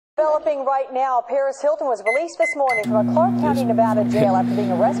Developing right now, Paris Hilton was released this morning from a Clark County, Nevada jail after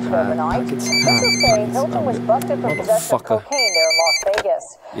being arrested overnight. Officials say Hilton was busted for possession of cocaine there in Las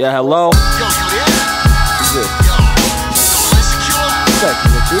Vegas. Yeah, hello?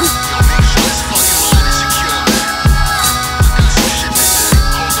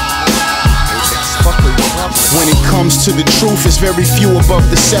 When it comes to the truth, it's very few above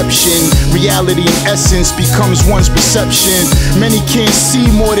deception. Reality in essence becomes one's perception. Many can't see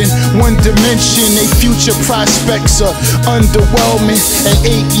more than one dimension. They future prospects are underwhelming. At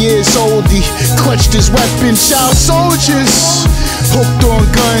 8 years old, he clutched his weapon. Child soldiers hooked on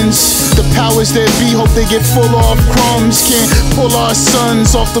guns. The powers that be hope they get full off crumbs. Can't pull our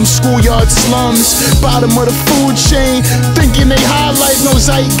sons off them schoolyard slums. Bottom of the food chain, thinking they highlight no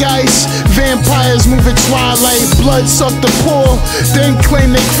zeitgeist. Vampires moving twilight, blood suck the poor, then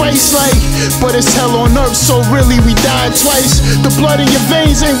claim they Christ-like. But it's hell on earth, so really we died twice. The blood in your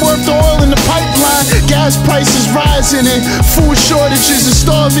veins ain't worth the oil in the pipeline. Gas prices rising and food shortages are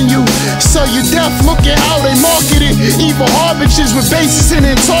starving you. Sell you death, look at how they market it. Evil harbingers with bases in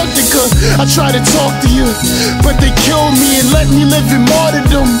Antarctica. I try to talk to you, but they kill me and let me live in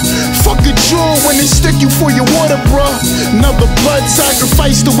martyrdom. Fuck a jewel when they stick you for your water, bruh. Another blood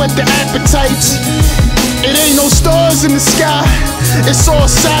sacrifice to whet the appetites. It ain't no stars in the sky, it's all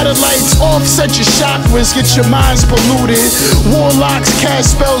satellites. Offset your chakras, get your minds polluted. Warlocks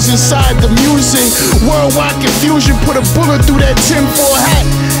cast spells inside the music. Worldwide confusion, put a bullet through that tinfoil hat.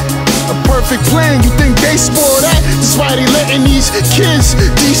 A perfect plan, you think they spoil that? That's why they letting these kids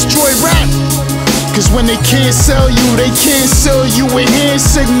destroy rap. Cause when they can't sell you, they can't sell you with hand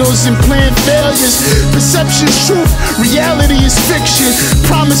signals and planned failures. Perception's truth, reality is fiction.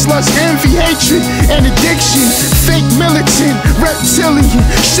 Promise, lust, envy, hatred, and addiction. Fake militant, reptilian.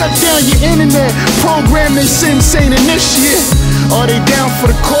 Shut down your internet, program they insane initiate. Are they down for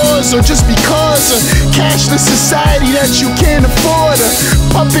the cause or just because? A cashless society that you can't afford? A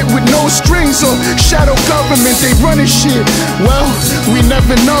puppet with no strings or shadow government, they running shit? Well, we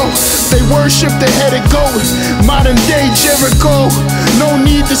never know. They worship the headed goat, modern day Jericho. No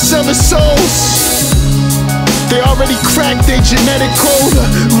need to sell their souls. They already cracked their genetic code.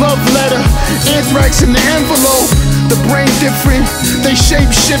 Love letter, anthrax in the envelope. The brain different, they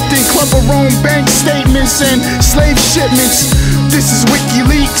shape-shifting. Club of Rome bank statements and slave shipments. This is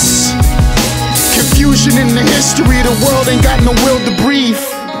Wikileaks. Confusion in the history, the world ain't got no will to breathe.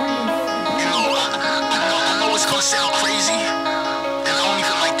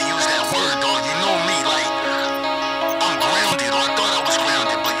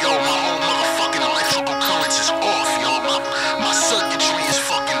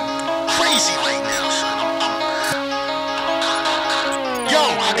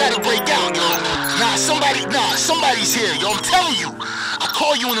 I gotta break out, yo. Somebody's here, yo. I'm telling you. I'll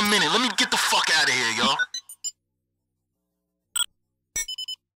call you in a minute. Let me get the fuck out of here, yo.